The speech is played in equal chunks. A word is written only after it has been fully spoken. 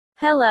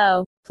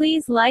Hello,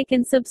 please like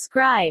and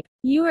subscribe.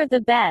 You are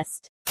the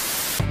best.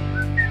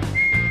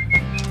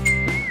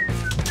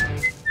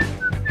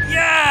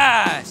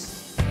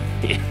 Yes!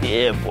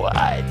 Yeah, boy.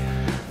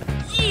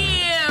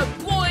 Yeah,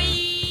 boy!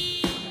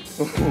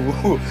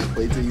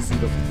 Wait till you see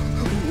the.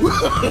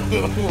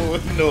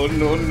 No,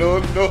 no, no,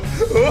 no.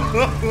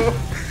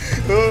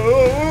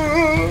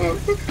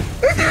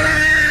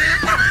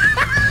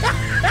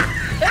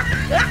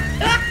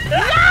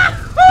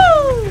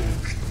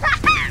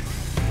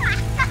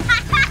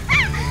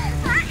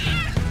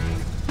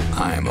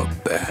 I'm a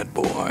bad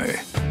boy.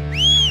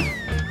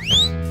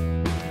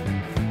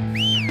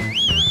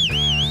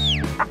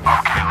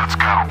 Okay, let's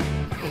go.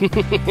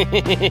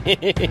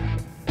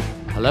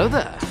 Hello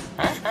there.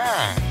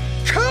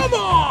 Come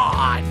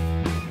on!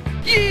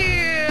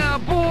 Yeah,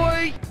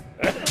 boy!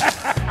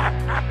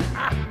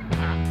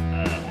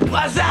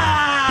 What's up?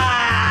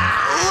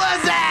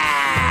 What's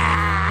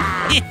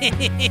up?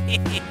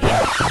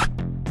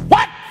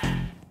 What?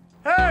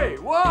 Hey,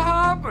 what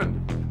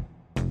happened?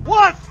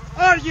 What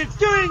are you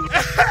doing?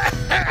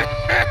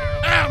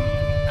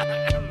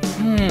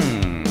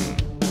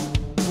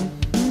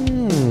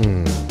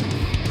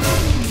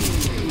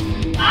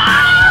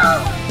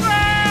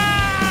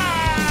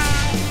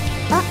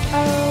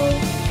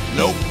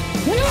 Nope.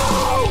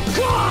 No,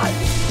 God!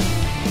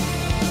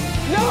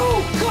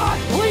 No, God,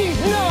 please,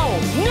 no!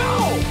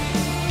 No!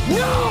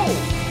 No!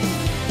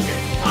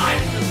 It's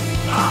time to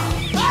stop!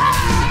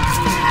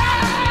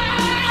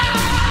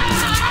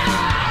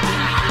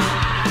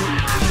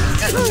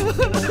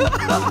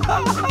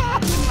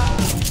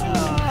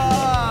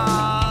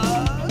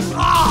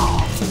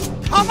 Oh,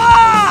 come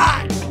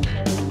on!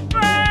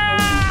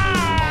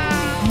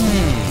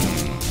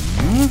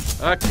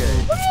 Okay.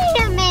 Wait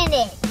a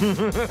minute!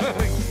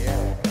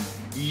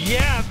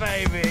 Yeah,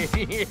 baby!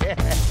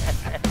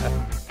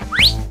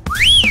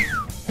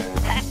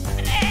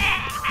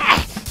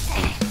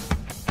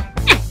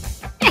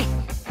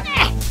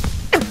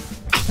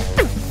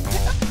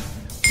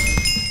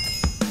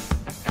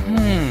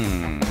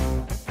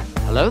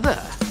 Hello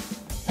there.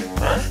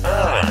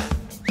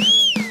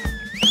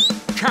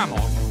 Come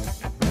on.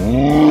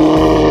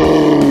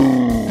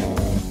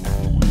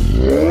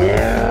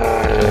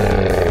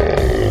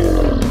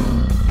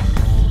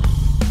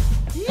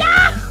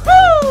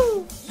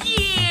 Yahoo!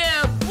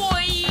 Yeah,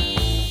 boy!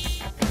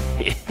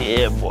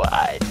 Yeah,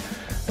 boy.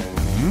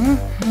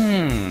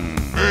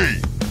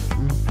 Hey.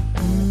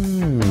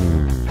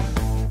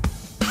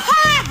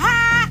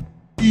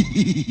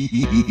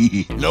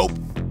 Nope.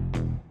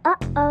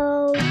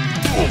 Uh-oh.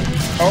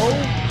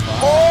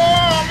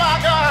 Oh my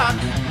God!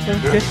 Okay,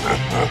 let's go.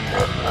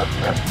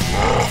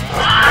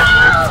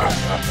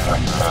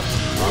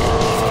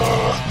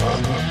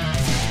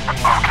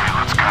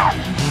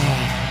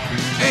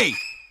 Hey.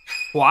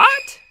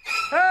 What?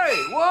 Hey,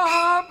 what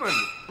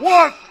happened?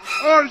 What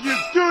are you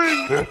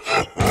doing?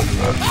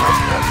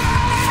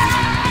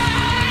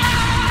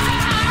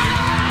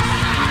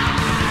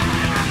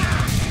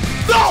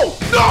 No!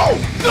 No!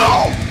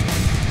 No!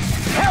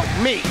 Help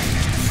me!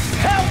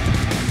 Help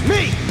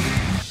me!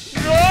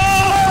 No!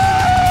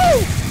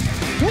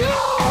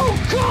 No,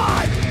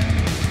 God!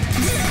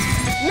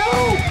 No,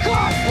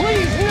 God,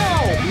 please, no!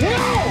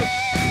 No!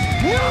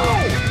 No!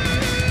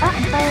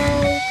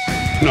 Uh-oh.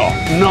 No,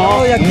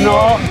 no,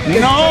 no,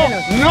 no,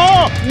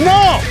 no,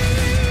 no!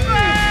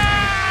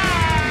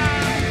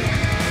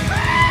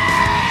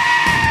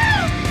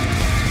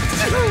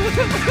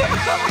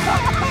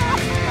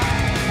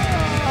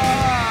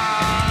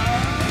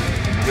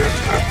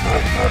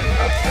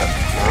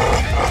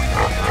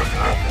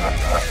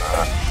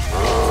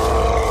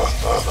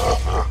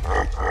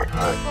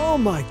 Oh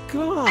my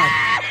God!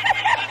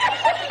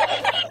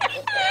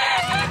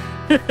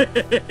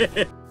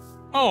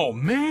 Oh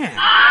man!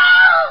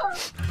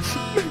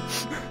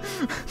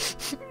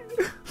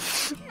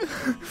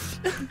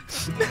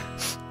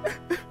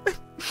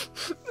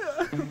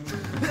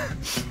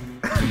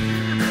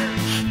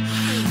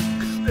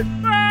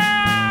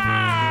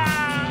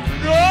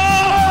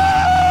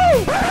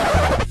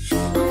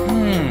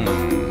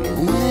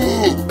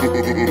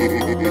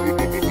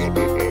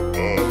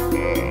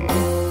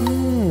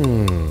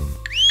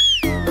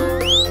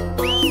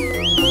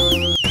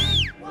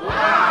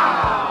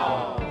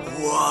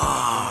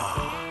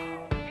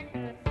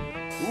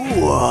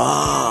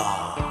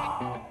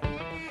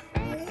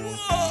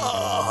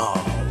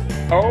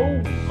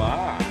 Oh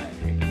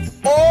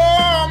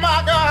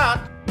my God!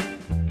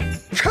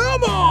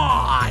 Come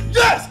on!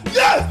 Yes!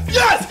 Yes!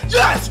 Yes!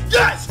 Yes!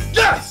 Yes!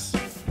 Yes!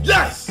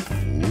 Yes!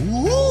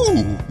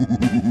 Ooh.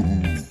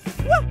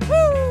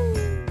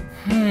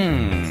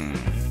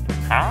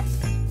 Huh?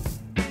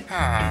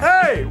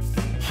 Hey!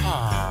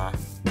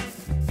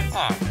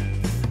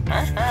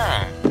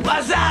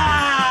 What's up?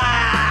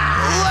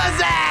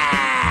 What's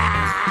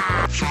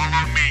up?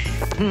 Follow me.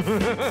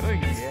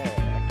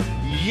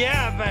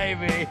 Yeah,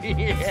 baby!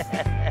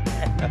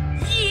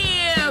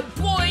 Yeah,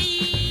 boy!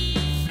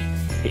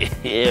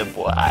 Yeah,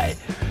 boy.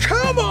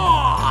 Come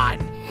on!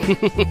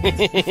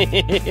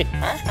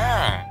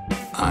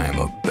 I'm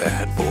a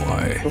bad boy.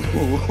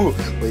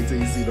 Wait till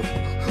you see the.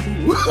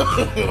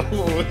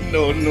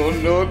 No, no,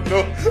 no, no.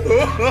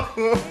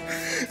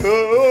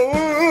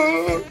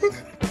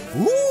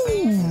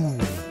 Ooh.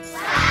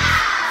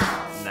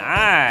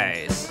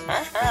 Nice.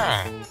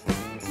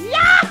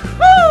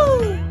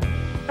 Yahoo!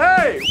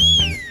 Hey!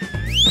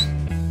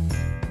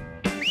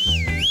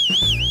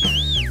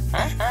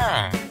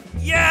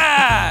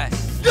 Yes!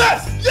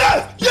 Yes!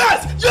 Yes!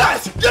 Yes!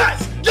 Yes! Yes!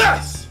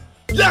 Yes!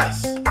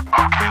 Yes!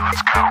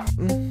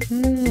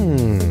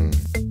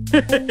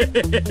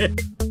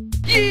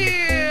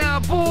 Yeah,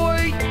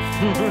 boy!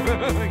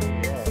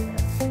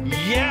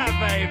 Yeah,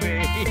 baby!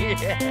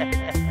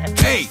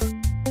 Hey!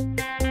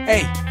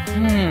 Hey!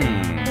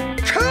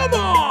 Come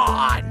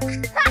on!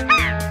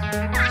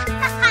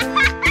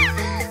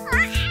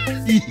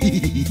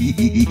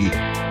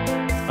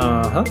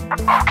 Uh-huh.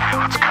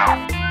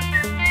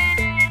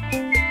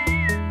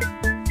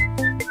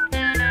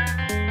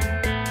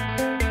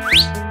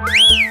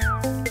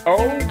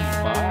 Oh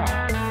my!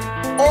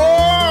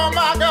 Oh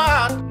my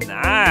God!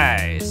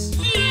 Nice!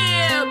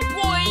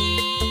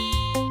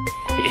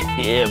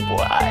 Yeah,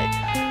 boy.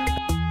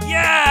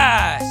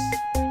 Yes!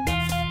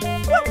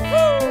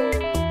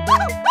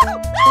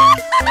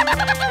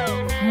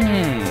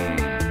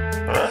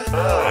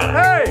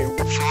 Hey!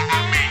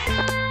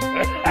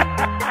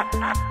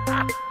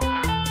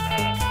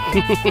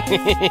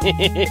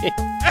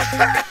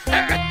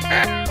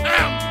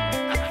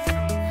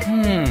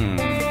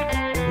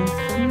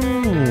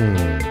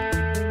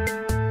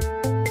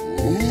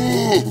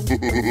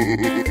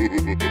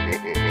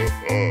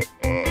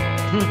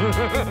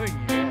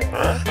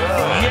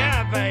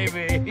 Yeah,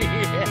 baby!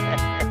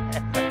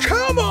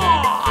 Come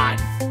on!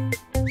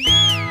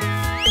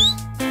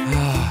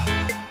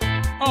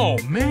 Oh,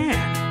 man!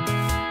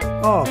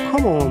 Oh,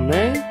 come on,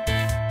 man.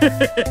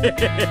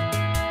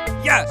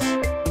 Yes!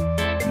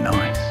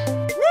 Nice.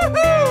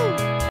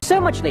 So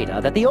much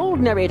later that the old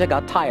narrator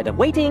got tired of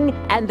waiting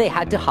and they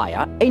had to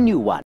hire a new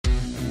one.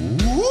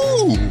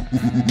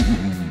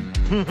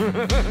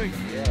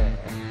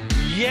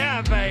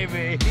 Yeah,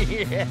 baby!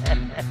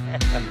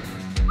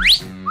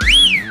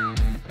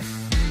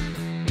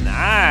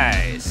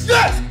 Nice!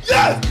 Yes!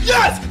 Yes!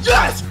 Yes!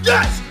 Yes!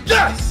 Yes!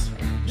 Yes!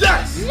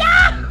 Yes!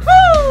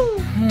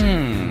 Yahoo!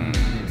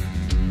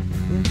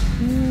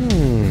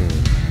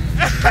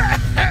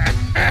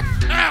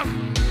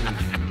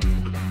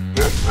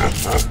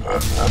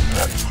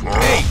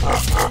 Hey!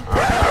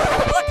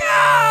 Look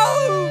out!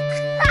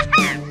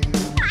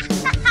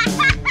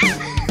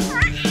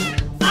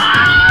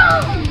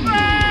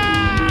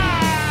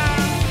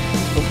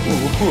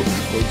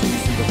 Wait till you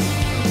see the.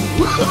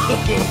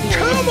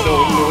 Come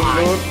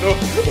No, no,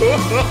 no,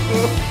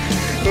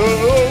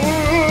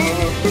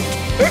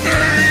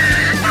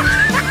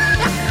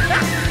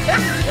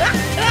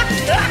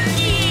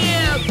 no.